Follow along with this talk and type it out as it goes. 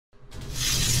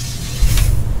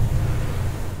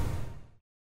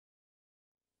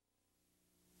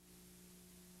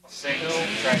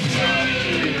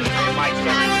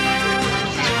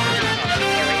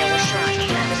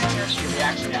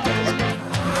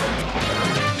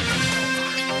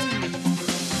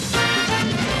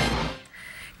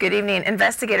Good evening.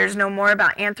 Investigators know more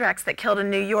about anthrax that killed a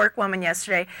New York woman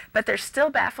yesterday, but they're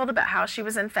still baffled about how she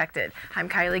was infected. I'm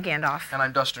Kylie Gandalf. And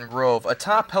I'm Dustin Grove. A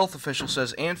top health official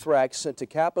says anthrax sent to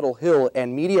Capitol Hill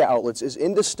and media outlets is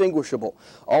indistinguishable.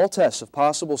 All tests of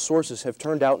possible sources have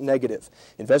turned out negative.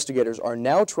 Investigators are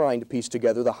now trying to piece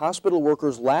together the hospital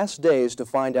worker's last days to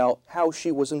find out how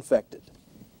she was infected.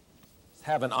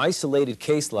 Have an isolated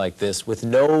case like this with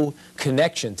no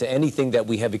connection to anything that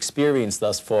we have experienced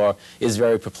thus far is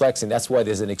very perplexing. That's why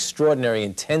there's an extraordinary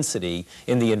intensity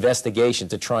in the investigation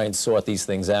to try and sort these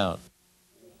things out.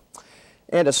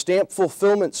 And a stamp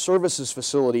fulfillment services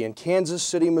facility in Kansas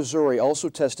City, Missouri also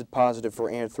tested positive for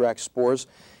anthrax spores.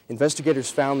 Investigators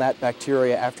found that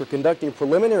bacteria after conducting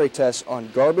preliminary tests on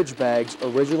garbage bags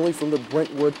originally from the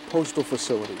Brentwood Postal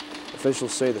Facility.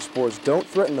 Officials say the spores don't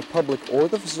threaten the public or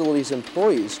the facility's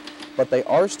employees, but they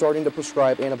are starting to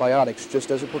prescribe antibiotics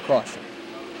just as a precaution.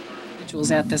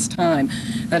 Individuals at this time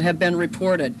that have been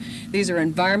reported. These are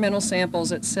environmental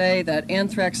samples that say that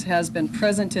anthrax has been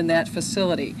present in that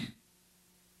facility.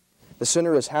 The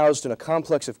center is housed in a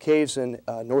complex of caves in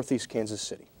northeast Kansas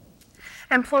City.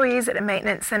 Employees at a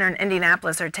maintenance center in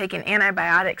Indianapolis are taking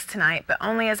antibiotics tonight, but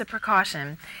only as a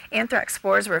precaution. Anthrax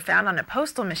spores were found on a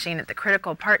postal machine at the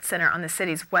Critical Parts Center on the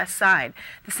city's west side.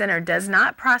 The center does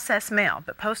not process mail,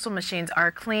 but postal machines are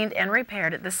cleaned and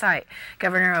repaired at the site.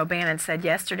 Governor O'Bannon said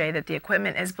yesterday that the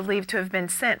equipment is believed to have been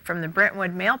sent from the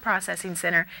Brentwood Mail Processing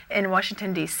Center in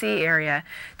Washington, D.C. area.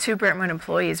 2 Brentwood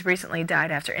employees recently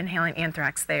died after inhaling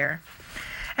anthrax there.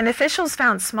 And officials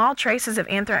found small traces of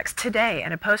anthrax today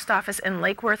at a post office in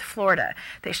Lake Worth, Florida.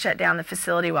 They shut down the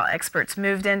facility while experts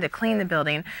moved in to clean the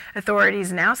building.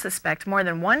 Authorities now suspect more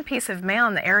than one piece of mail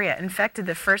in the area infected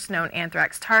the first known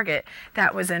anthrax target.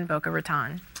 That was in Boca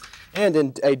Raton.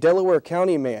 And a Delaware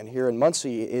County man here in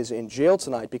Muncie is in jail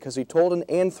tonight because he told an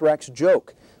anthrax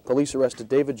joke. Police arrested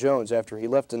David Jones after he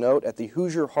left a note at the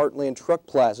Hoosier Heartland Truck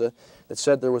Plaza that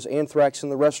said there was anthrax in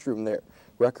the restroom there.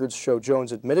 Records show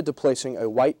Jones admitted to placing a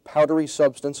white powdery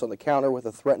substance on the counter with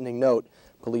a threatening note.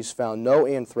 Police found no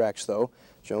anthrax, though.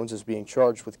 Jones is being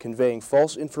charged with conveying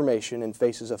false information and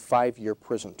faces a 5-year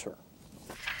prison term.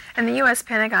 And the U.S.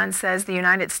 Pentagon says the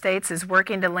United States is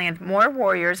working to land more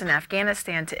warriors in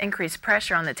Afghanistan to increase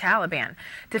pressure on the Taliban.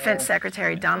 Defense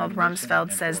Secretary Donald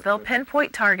Rumsfeld says they'll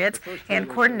pinpoint targets and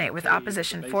coordinate with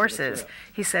opposition forces.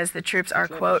 He says the troops are,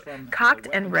 quote, cocked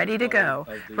and ready to go.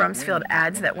 Rumsfeld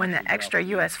adds that when the extra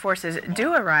U.S. forces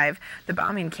do arrive, the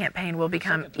bombing campaign will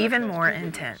become even more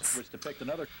intense.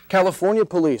 California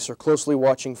police are closely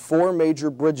watching 4 major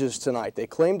bridges tonight. They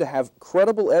claim to have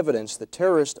credible evidence that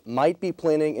terrorists might be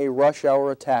planning a rush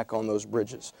hour attack on those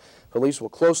bridges. Police will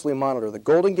closely monitor the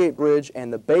Golden Gate Bridge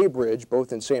and the Bay Bridge,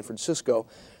 both in San Francisco,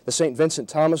 the St. Vincent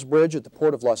Thomas Bridge at the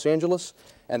Port of Los Angeles,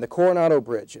 and the Coronado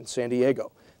Bridge in San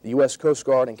Diego. The U.S. Coast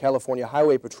Guard and California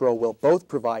Highway Patrol will both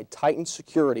provide tightened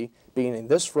security beginning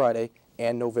this Friday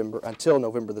and until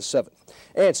November the 7th.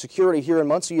 And security here in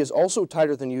Muncie is also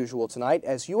tighter than usual tonight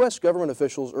as U.S. government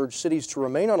officials urge cities to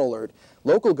remain on alert.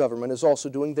 Local government is also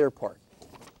doing their part.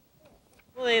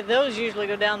 Well, those usually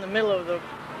go down the middle of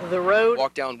the road.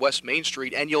 Walk down West Main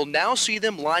Street and you'll now see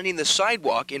them lining the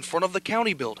sidewalk in front of the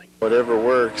county building. Whatever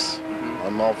works,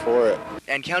 I'm all for it.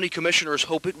 And county commissioners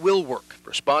hope it will work.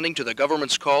 Responding to the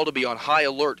government's call to be on high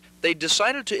alert, they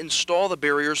decided to install the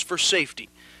barriers for safety.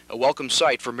 A welcome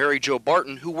sight for Mary Jo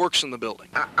Barton, who works in the building.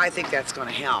 I think that's going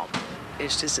to help.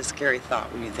 It's just a scary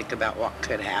thought when you think about what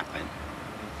could happen.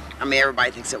 I mean,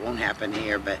 everybody thinks it won't happen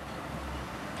here, but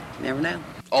you never know.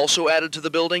 Also added to the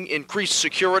building, increased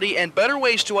security and better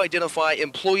ways to identify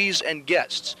employees and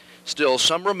guests. Still,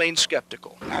 some remain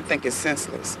skeptical. I think it's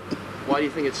senseless. Why do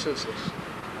you think it's senseless?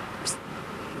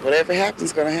 Whatever happens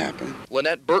is going to happen.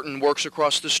 Lynette Burton works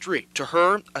across the street. To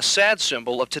her, a sad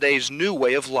symbol of today's new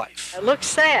way of life. It looks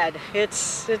sad.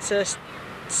 It's a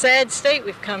sad state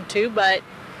we've come to, but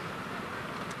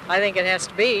I think it has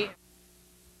to be.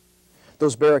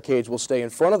 Those barricades will stay in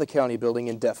front of the county building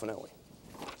indefinitely.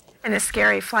 And a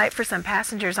scary flight for some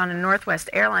passengers on a Northwest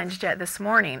Airlines jet this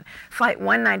morning. Flight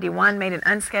 191 made an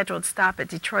unscheduled stop at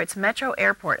Detroit's Metro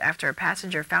Airport after a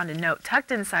passenger found a note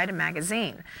tucked inside a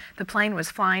magazine. The plane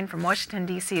was flying from Washington,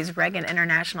 D.C.'s Reagan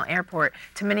International Airport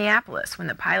to Minneapolis when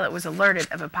the pilot was alerted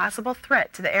of a possible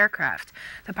threat to the aircraft.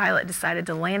 The pilot decided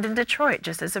to land in Detroit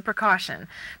just as a precaution.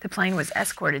 The plane was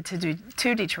escorted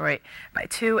to Detroit by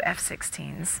 2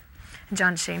 F-16s.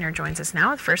 John Shaner joins us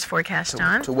now with first forecast,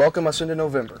 John. To welcome us into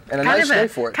November. And a nice day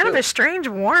for it, kind of a strange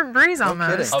warm breeze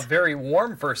almost. A very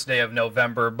warm first day of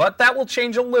November, but that will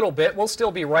change a little bit. We'll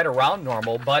still be right around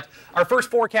normal, but our first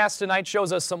forecast tonight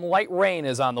shows us some light rain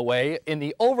is on the way. In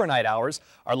the overnight hours,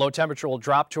 our low temperature will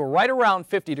drop to right around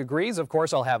 50 degrees. Of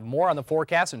course, I'll have more on the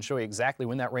forecast and show you exactly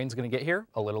when that rain's going to get here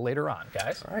a little later on,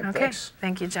 guys. All right, okay, thanks.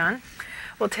 Thank you, John.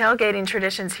 Well, tailgating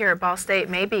traditions here at Ball State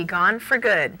may be gone for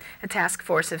good. A task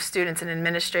force of students and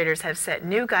administrators have set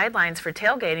new guidelines for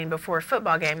tailgating before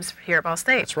football games here at Ball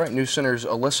State. That's right. NewsCenter's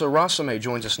Alyssa Rossame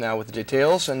joins us now with the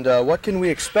details. And what can we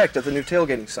expect at the new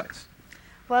tailgating sites?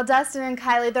 Well, Dustin and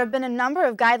Kylie, there have been a number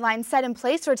of guidelines set in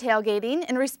place for tailgating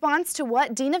in response to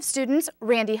what Dean of Students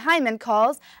Randy Hyman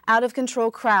calls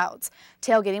out-of-control crowds.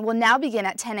 Tailgating will now begin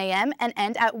at 10 a.m. and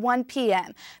end at 1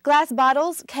 p.m. Glass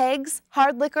bottles, kegs,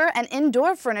 hard liquor, and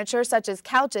indoor furniture such as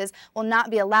couches will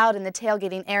not be allowed in the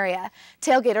tailgating area.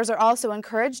 Tailgaters are also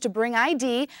encouraged to bring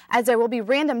ID, as there will be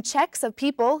random checks of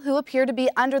people who appear to be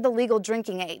under the legal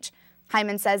drinking age.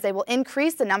 Hyman says they will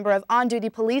increase the number of on-duty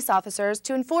police officers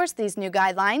to enforce these new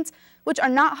guidelines, which are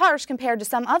not harsh compared to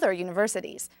some other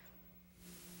universities.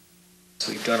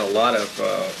 We've done a lot of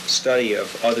study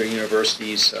of other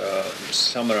universities,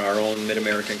 some in our own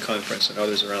Mid-American Conference and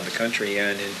others around the country,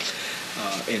 and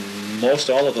in most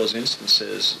all of those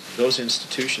instances, those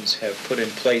institutions have put in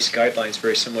place guidelines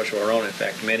very similar to our own. In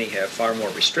fact, many have far more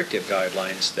restrictive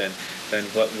guidelines than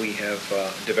what we have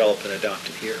developed and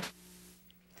adopted here.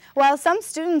 While some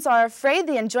students are afraid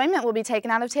the enjoyment will be taken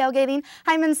out of tailgating,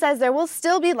 Hyman says there will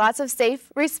still be lots of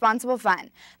safe, responsible fun.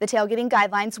 The tailgating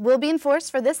guidelines will be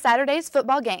enforced for this Saturday's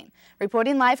football game.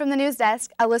 Reporting live from the news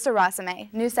desk, Alyssa Rossame,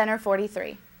 NewsCenter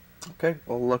 43. Okay,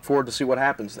 well, we'll look forward to see what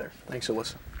happens there. Thanks,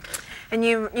 Alyssa. And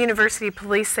university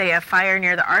police say a fire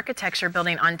near the architecture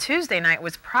building on Tuesday night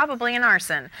was probably an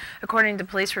arson. According to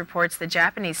police reports, the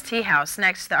Japanese tea house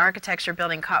next to the architecture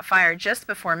building caught fire just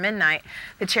before midnight.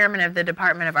 The chairman of the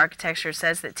Department of Architecture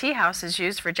says the tea house is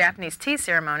used for Japanese tea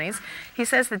ceremonies. He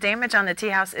says the damage on the tea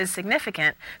house is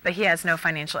significant, but he has no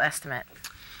financial estimate.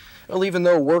 Well, even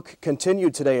though work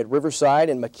continued today at Riverside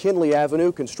and McKinley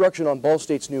Avenue, construction on Ball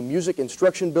State's new music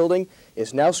instruction building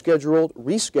is now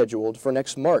rescheduled for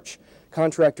next March.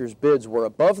 Contractors' bids were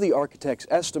above the architect's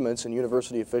estimates, and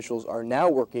university officials are now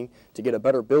working to get a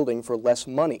better building for less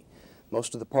money.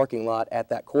 Most of the parking lot at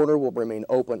that corner will remain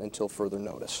open until further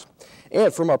notice.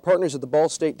 And from our partners at the Ball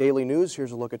State Daily News,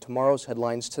 here's a look at tomorrow's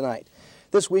headlines tonight.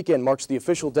 This weekend marks the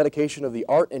official dedication of the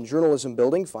Art and Journalism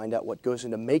Building. Find out what goes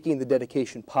into making the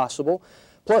dedication possible.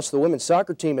 Plus, the women's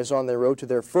soccer team is on their road to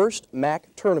their first MAC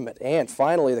tournament. And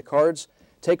finally, the Cards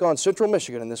take on Central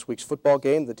Michigan in this week's football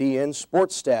game. The DN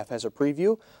sports staff has a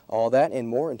preview. All that and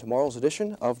more in tomorrow's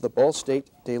edition of the Ball State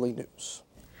Daily News.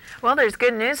 Well, there's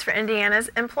good news for Indiana's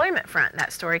employment front.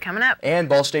 That story coming up. And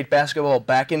Ball State basketball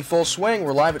back in full swing.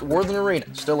 We're live at Worthen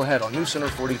Arena. Still ahead on NewsCenter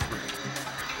 43.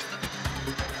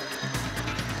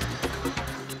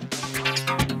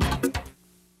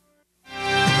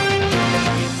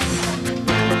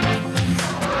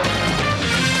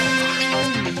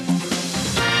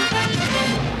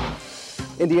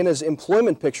 Indiana's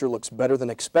employment picture looks better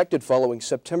than expected following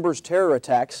September's terror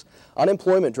attacks.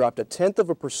 Unemployment dropped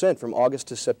 0.1% from August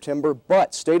to September,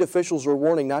 but state officials are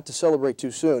warning not to celebrate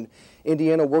too soon.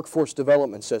 Indiana Workforce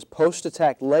Development says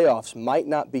post-attack layoffs might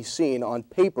not be seen on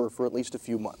paper for at least a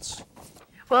few months.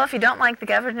 Well, if you don't like the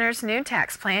governor's new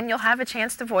tax plan, you'll have a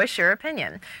chance to voice your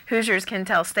opinion. Hoosiers can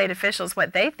tell state officials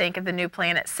what they think of the new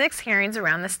plan at 6 hearings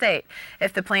around the state.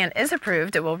 If the plan is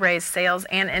approved, it will raise sales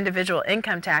and individual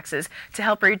income taxes to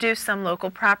help reduce some local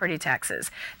property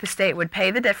taxes. The state would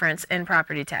pay the difference in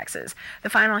property taxes. The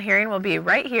final hearing will be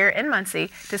right here in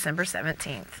Muncie, December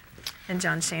 17th. And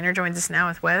John Shaner joins us now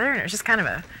with weather, and it was just kind of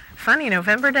a funny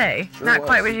November day. Sure not was.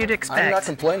 Quite what you'd expect. I'm not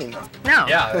complaining, though. No.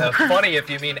 Yeah, funny if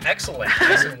you mean excellent.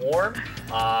 Nice and warm.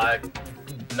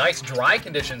 Nice dry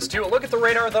conditions, too. A look at the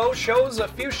radar, though, shows a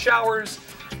few showers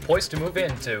poised to move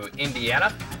into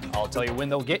Indiana. I'll tell you when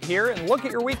they'll get here, and look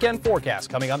at your weekend forecast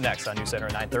coming up next on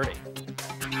NewsCenter at 9:30.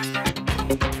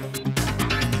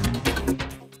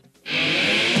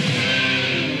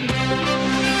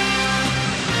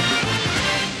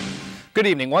 Good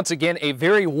evening. Once again, a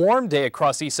very warm day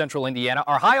across east central Indiana.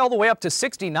 Our high all the way up to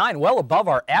 69, well above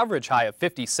our average high of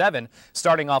 57,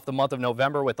 starting off the month of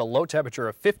November with a low temperature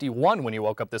of 51 when you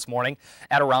woke up this morning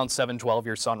at around 7:12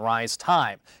 your sunrise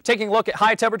time. Taking a look at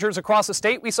high temperatures across the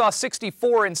state, we saw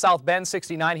 64 in South Bend,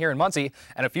 69 here in Muncie,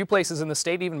 and a few places in the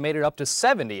state even made it up to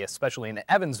 70, especially in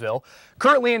Evansville.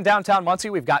 Currently in downtown Muncie,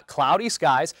 we've got cloudy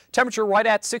skies, temperature right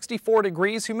at 64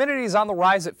 degrees, humidity is on the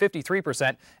rise at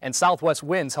 53%, and southwest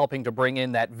winds helping to bring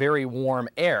in that very warm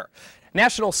air.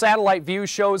 National satellite view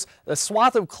shows the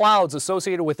swath of clouds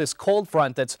associated with this cold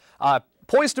front that's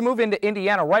poised to move into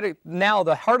Indiana. Right now,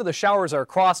 the heart of the showers are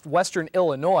across western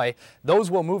Illinois. Those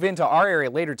will move into our area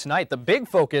later tonight. The big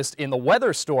focus in the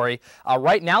weather story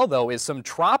right now, though, is some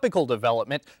tropical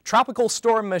development. Tropical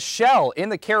storm Michelle in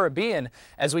the Caribbean.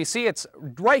 As we see, it's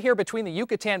right here between the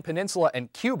Yucatan Peninsula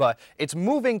and Cuba. It's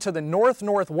moving to the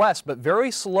north-northwest, but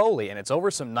very slowly, and it's over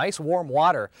some nice warm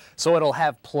water. So it'll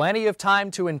have plenty of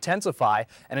time to intensify,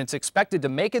 and it's expected to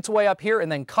make its way up here and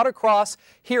then cut across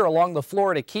here along the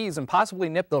Florida Keys and possibly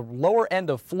nip the lower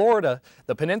end of Florida,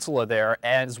 the peninsula there,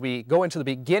 as we go into the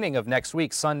beginning of next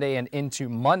week, Sunday and into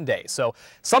Monday. So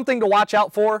something to watch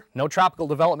out for. No tropical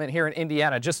development here in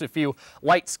Indiana, just a few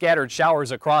light scattered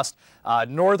showers across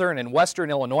northern and western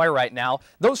Illinois right now.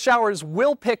 Those showers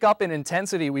will pick up in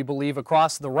intensity, we believe,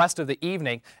 across the rest of the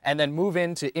evening and then move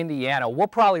into Indiana. We'll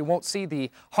probably won't see the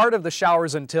heart of the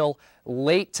showers until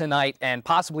late tonight and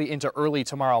possibly into early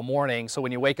tomorrow morning. So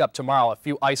when you wake up tomorrow, a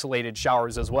few isolated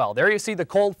showers as well. There you see the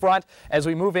cold front as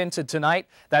we move into tonight.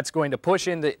 That's going to push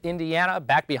into Indiana.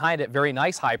 Back behind it, very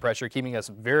nice high pressure, keeping us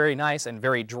very nice and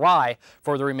very dry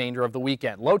for the remainder of the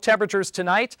weekend. Low temperatures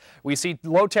tonight. We see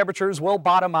low temperatures will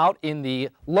bottom out in the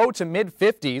low to mid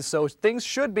 50s. So things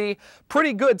should be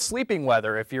pretty good sleeping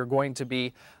weather if you're going to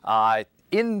be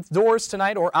indoors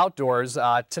tonight or outdoors.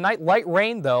 Tonight, light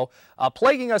rain, though,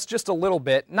 plaguing us just a little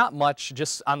bit. Not much,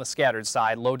 just on the scattered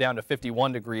side. Low down to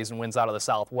 51 degrees and winds out of the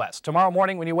southwest. Tomorrow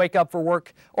morning, when you wake up for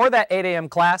work or that 8 a.m.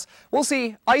 class, we'll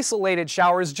see isolated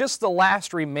showers, just the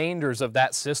last remainders of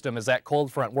that system as that cold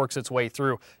front works its way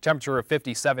through. Temperature of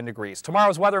 57 degrees.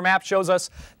 Tomorrow's weather map shows us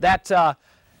that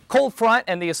cold front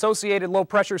and the associated low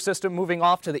pressure system moving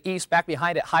off to the east. Back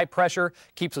behind it, high pressure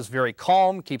keeps us very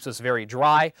calm, keeps us very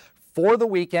dry for the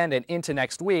weekend and into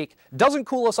next week. Doesn't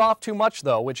cool us off too much,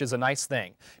 though, which is a nice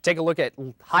thing. Take a look at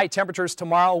high temperatures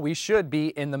tomorrow. We should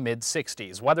be in the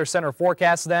mid-60s. Weather Center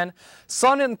forecast then,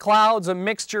 sun and clouds, a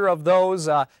mixture of those,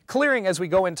 clearing as we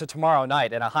go into tomorrow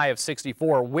night and a high of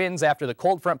 64. Winds after the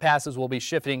cold front passes will be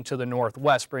shifting to the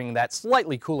northwest, bringing that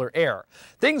slightly cooler air.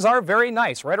 Things are very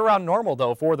nice, right around normal,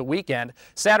 though, for the weekend.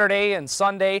 Saturday and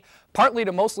Sunday, partly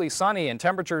to mostly sunny and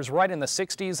temperatures right in the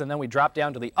 60s, and then we drop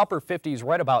down to the upper 50s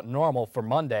right about normal for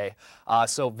Monday.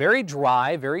 So very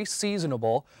dry, very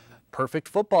seasonable. Perfect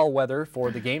football weather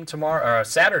for the game tomorrow, or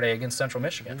Saturday against Central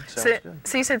Michigan. So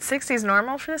you said 60s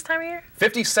normal for this time of year?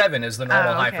 57 is the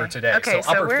normal high for today. Okay,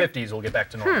 so upper 50s will get back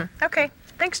to normal. Okay.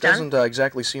 Thanks, John. Doesn't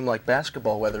exactly seem like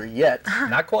basketball weather yet.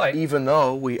 Not quite. Even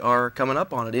though we are coming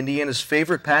up on it. Indiana's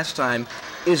favorite pastime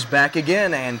is back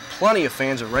again, and plenty of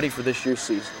fans are ready for this year's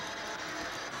season.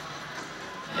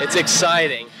 It's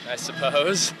exciting, I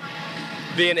suppose,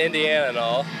 being Indiana and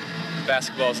all.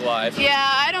 Basketball's live.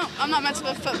 Yeah, I'm not much of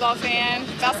a football fan.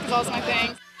 Basketball's my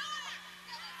thing.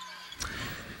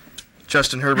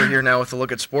 Justin Herbert here now with a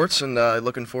look at sports, and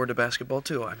looking forward to basketball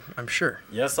too, I'm sure.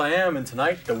 Yes, I am, and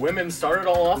tonight the women started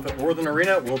all off at Worthen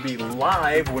Arena. Will be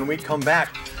live when we come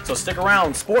back, so stick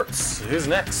around. Sports, who's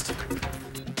next?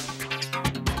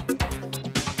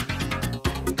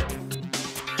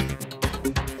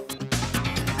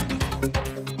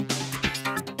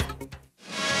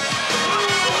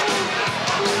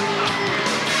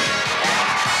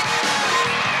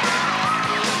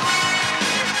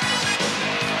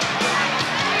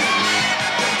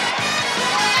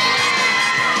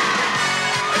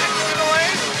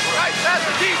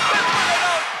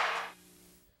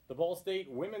 The Ball State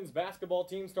women's basketball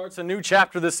team starts a new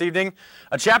chapter this evening,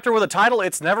 a chapter with a title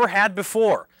it's never had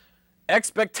before,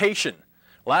 Expectation.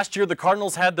 Last year, the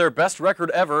Cardinals had their best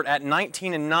record ever at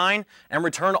 19-9 and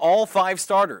returned all 5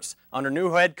 starters. Under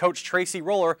new head coach Tracy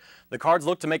Roller, the Cards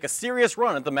look to make a serious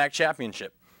run at the MAC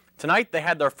championship. Tonight, they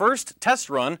had their first test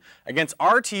run against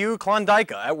RTU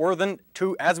Klondike at Worthen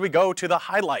as we go to the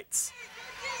highlights.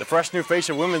 The fresh new face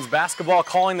of women's basketball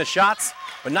calling the shots,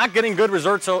 but not getting good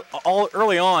results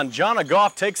early on. Jonna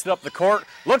Goff takes it up the court,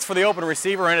 looks for the open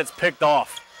receiver, and it's picked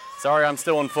off. Sorry, I'm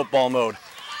still in football mode.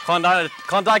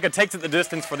 Klondike takes it the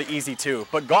distance for the easy 2,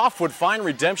 but Goff would find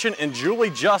redemption in Julie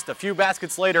just a few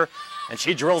baskets later, and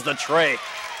she drills the tray.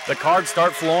 The Cards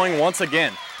start flowing once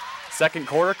again. Second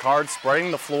quarter, Cards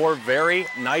spreading the floor very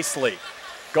nicely.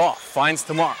 Goff finds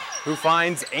Tamara, who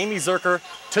finds Amy Zerker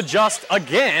to just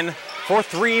again for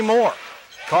 3 more.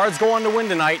 Cards go on to win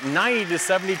tonight,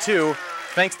 90-72,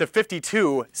 thanks to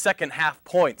 52 second-half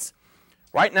points.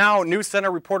 Right now,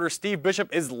 NewsCenter reporter Steve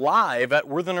Bishop is live at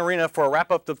Worthen Arena for a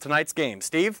wrap-up of tonight's game.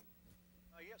 Steve?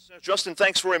 Yes, Justin,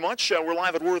 thanks very much. We're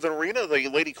live at Worthing Arena. The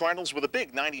Lady Cardinals with a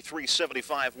big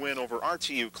 93-75 win over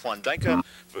RTU Klondike. A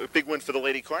big win for the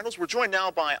Lady Cardinals. We're joined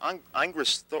now by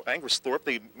Angus Thorpe,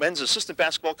 the men's assistant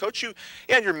basketball coach. You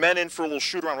had your men in for a little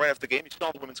shoot-around right after the game. You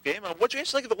saw the women's game. What did you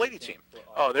think of the lady team?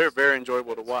 Oh, they're very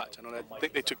enjoyable to watch. I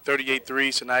think they took 38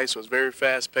 threes tonight, so it's very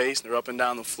fast-paced. They're up and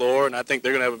down the floor, and I think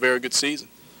they're going to have a very good season.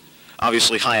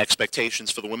 Obviously, high expectations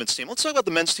for the women's team. Let's talk about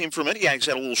the men's team for a minute. You guys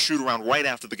had a little shoot-around right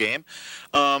after the game.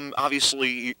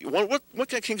 Obviously, what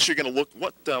kind of kinks are you going to look?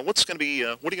 What are you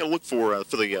going to look for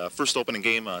the first opening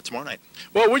game tomorrow night?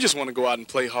 Well, we just want to go out and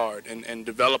play hard and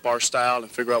develop our style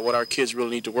and figure out what our kids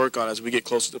really need to work on as we get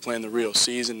closer to playing the real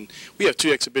season. We have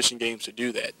 2 exhibition games to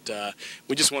do that.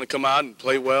 We just want to come out and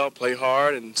play well, play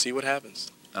hard, and see what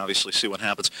happens. Obviously, see what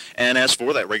happens. And as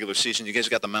for that regular season, you guys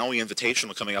got the Maui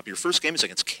Invitational coming up. Your first game is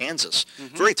against Kansas.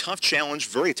 Very tough challenge,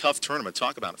 very tough tournament.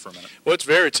 Talk about it for a minute. Well, it's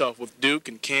very tough with Duke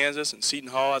and Kansas and Seton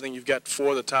Hall. I think you've got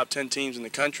 4 of the top 10 teams in the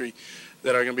country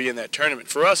that are going to be in that tournament.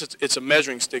 For us, it's a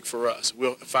measuring stick for us.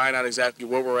 We'll find out exactly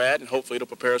where we're at, and hopefully it'll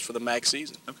prepare us for the MAC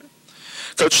season. Okay.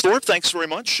 Coach Thorpe, thanks very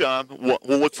much. We'll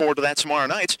look forward to that tomorrow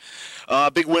night.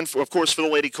 Big win, of course, for the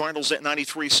Lady Cardinals at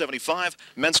 93-75.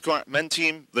 Men's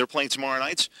team, they're playing tomorrow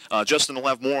night. Justin will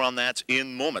have more on that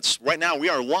in moments. Right now, we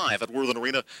are live at Worthing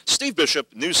Arena. Steve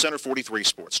Bishop, NewsCenter 43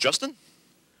 Sports. Justin?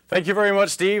 Thank you very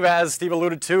much, Steve. As Steve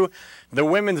alluded to, the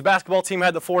women's basketball team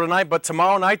had the floor tonight, but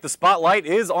tomorrow night the spotlight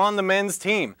is on the men's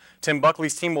team. Tim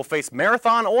Buckley's team will face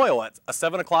Marathon Oil at a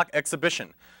 7 o'clock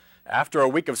exhibition. After a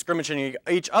week of scrimmaging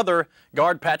each other,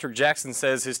 guard Patrick Jackson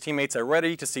says his teammates are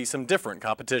ready to see some different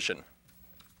competition.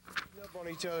 Up on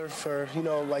each other for,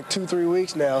 like 2-3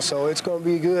 weeks now, so it's going to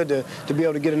be good to be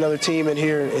able to get another team in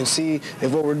here and see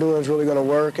if what we're doing is really going to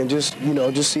work and just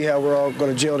see how we're all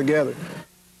going to gel together.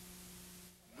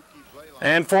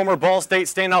 And former Ball State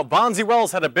standout Bonzi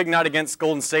Wells had a big night against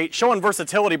Golden State, showing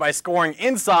versatility by scoring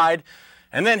inside.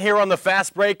 And then here on the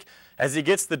fast break, as he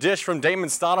gets the dish from Damon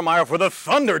Stoudemire for the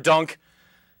thunder dunk.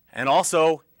 And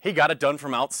also, he got it done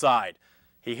from outside.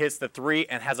 He hits the 3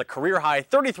 and has a career-high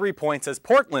 33 points as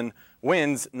Portland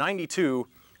wins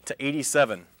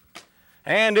 92-87.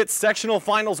 And it's sectional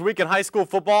finals week in high school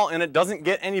football, and it doesn't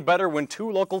get any better when 2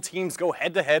 local teams go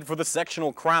head-to-head for the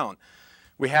sectional crown.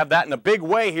 We have that in a big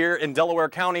way here in Delaware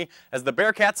County as the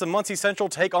Bearcats of Muncie Central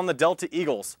take on the Delta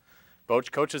Eagles.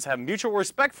 Both coaches have mutual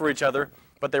respect for each other,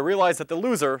 but they realize that the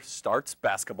loser starts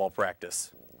basketball practice.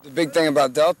 The big thing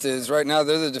about Delta is right now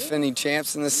they're the defending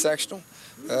champs in this sectional.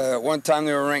 At one time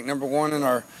they were ranked #1 in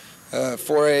our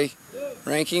 4A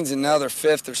rankings, and now they're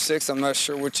 5th or 6th. I'm not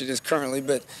sure which it is currently,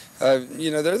 but they're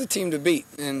the team to beat.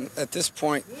 And at this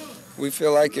point, we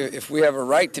feel like if we have a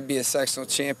right to be a sectional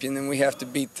champion, then we have to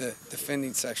beat the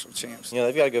defending sectional champs.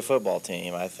 They've got a good football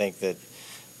team. I think that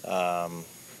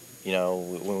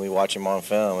when we watch them on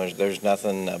film, there's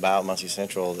nothing about Muncie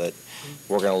Central that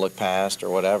we're going to look past or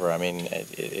whatever. I mean,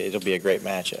 it'll be a great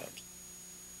matchup.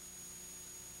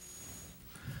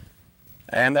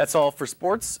 And that's all for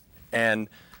sports. And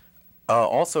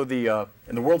also in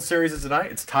the World Series is tonight.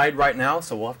 It's tied right now,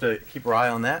 so we'll have to keep our eye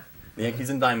on that. The Yankees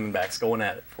and Diamondbacks going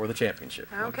at it for the championship.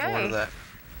 Okay. Look forward to that.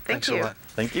 Thank you.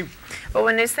 Thank you. Well,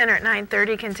 when NewsCenter at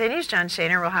 9:30 continues, John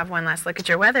Shaner will have one last look at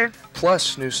your weather.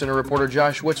 Plus, NewsCenter reporter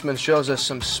Josh Witzman shows us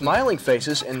some smiling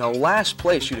faces in the last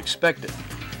place you'd expect it.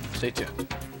 Stay tuned.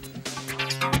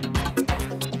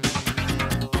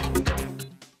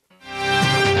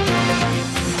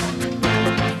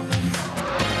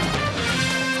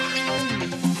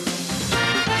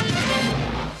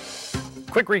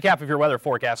 Quick recap of your weather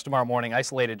forecast tomorrow morning.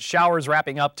 Isolated showers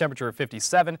wrapping up, temperature of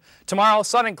 57. Tomorrow,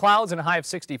 sun and clouds and a high of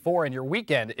 64. And your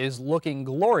weekend is looking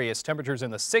glorious. Temperatures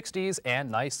in the 60s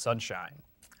and nice sunshine.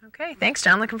 Okay, thanks,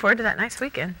 John. Looking forward to that nice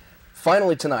weekend.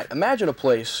 Finally tonight, imagine a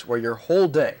place where your whole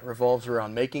day revolves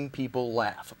around making people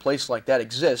laugh. A place like that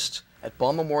exists at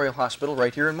Baum Memorial Hospital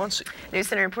right here in Muncie.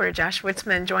 NewsCenter reporter Josh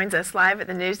Witzman joins us live at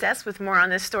the news desk with more on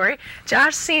this story.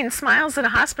 Josh, seeing smiles at a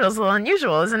hospital is a little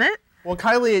unusual, isn't it? Well,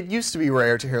 Kylie, it used to be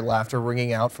rare to hear laughter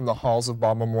ringing out from the halls of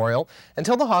Baum Memorial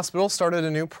until the hospital started a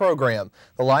new program,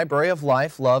 the Library of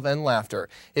Life, Love, and Laughter.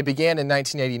 It began in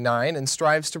 1989 and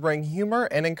strives to bring humor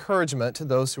and encouragement to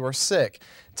those who are sick.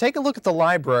 Take a look at the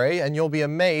library and you'll be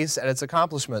amazed at its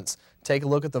accomplishments. Take a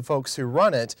look at the folks who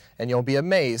run it and you'll be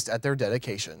amazed at their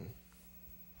dedication.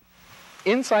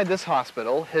 Inside this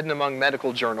hospital, hidden among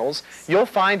medical journals, you'll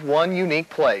find one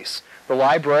unique place. The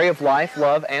Library of Life,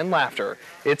 Love, and Laughter.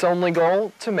 Its only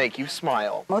goal, to make you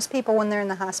smile. Most people, when they're in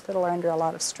the hospital, are under a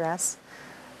lot of stress.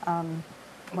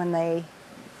 When they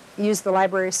use the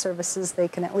library services, they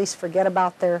can at least forget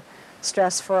about their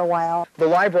stress for a while. The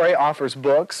library offers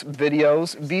books,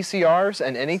 videos, VCRs,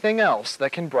 and anything else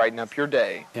that can brighten up your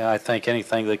day. Yeah, I think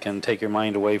anything that can take your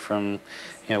mind away from,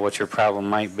 what your problem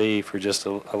might be for just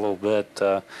a little bit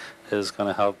is going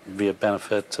to help be a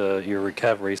benefit to your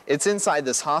recovery. It's inside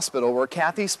this hospital where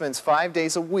Kathy spends 5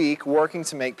 days a week working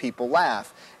to make people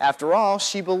laugh. After all,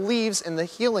 she believes in the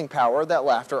healing power that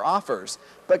laughter offers.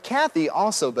 But Kathy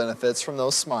also benefits from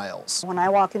those smiles. When I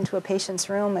walk into a patient's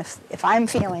room, if I'm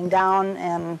feeling down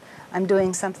and I'm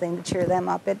doing something to cheer them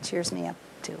up, it cheers me up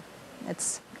too.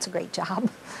 It's a great job.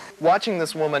 Watching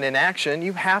this woman in action,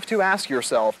 you have to ask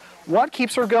yourself, what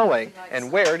keeps her going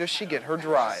and where does she get her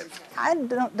drive? I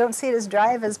don't see it as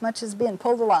drive as much as being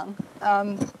pulled along.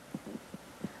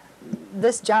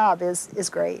 This job is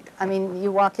great. I mean,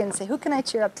 you walk in and say, who can I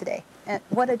cheer up today? And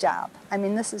what a job. I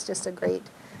mean, this is just a great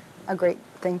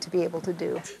thing to be able to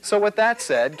do. So with that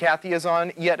said, Kathy is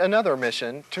on yet another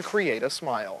mission to create a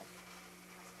smile.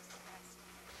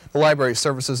 The library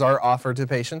services are offered to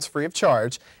patients free of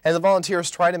charge, and the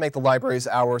volunteers try to make the library's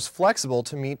hours flexible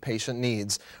to meet patient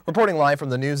needs. Reporting live from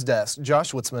the news desk,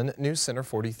 Josh Witzman, NewsCenter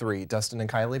 43. Dustin and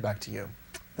Kylie, back to you.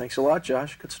 Thanks a lot,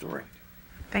 Josh. Good story.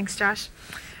 Thanks, Josh.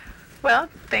 Well,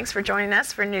 thanks for joining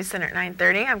us for NewsCenter at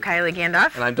 9:30. I'm Kylie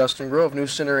Gandalf. And I'm Dustin Grove.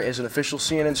 NewsCenter is an official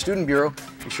CNN student bureau.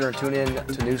 Be sure and tune in to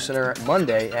NewsCenter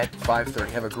Monday at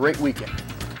 5:30. Have a great weekend.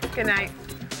 Good night.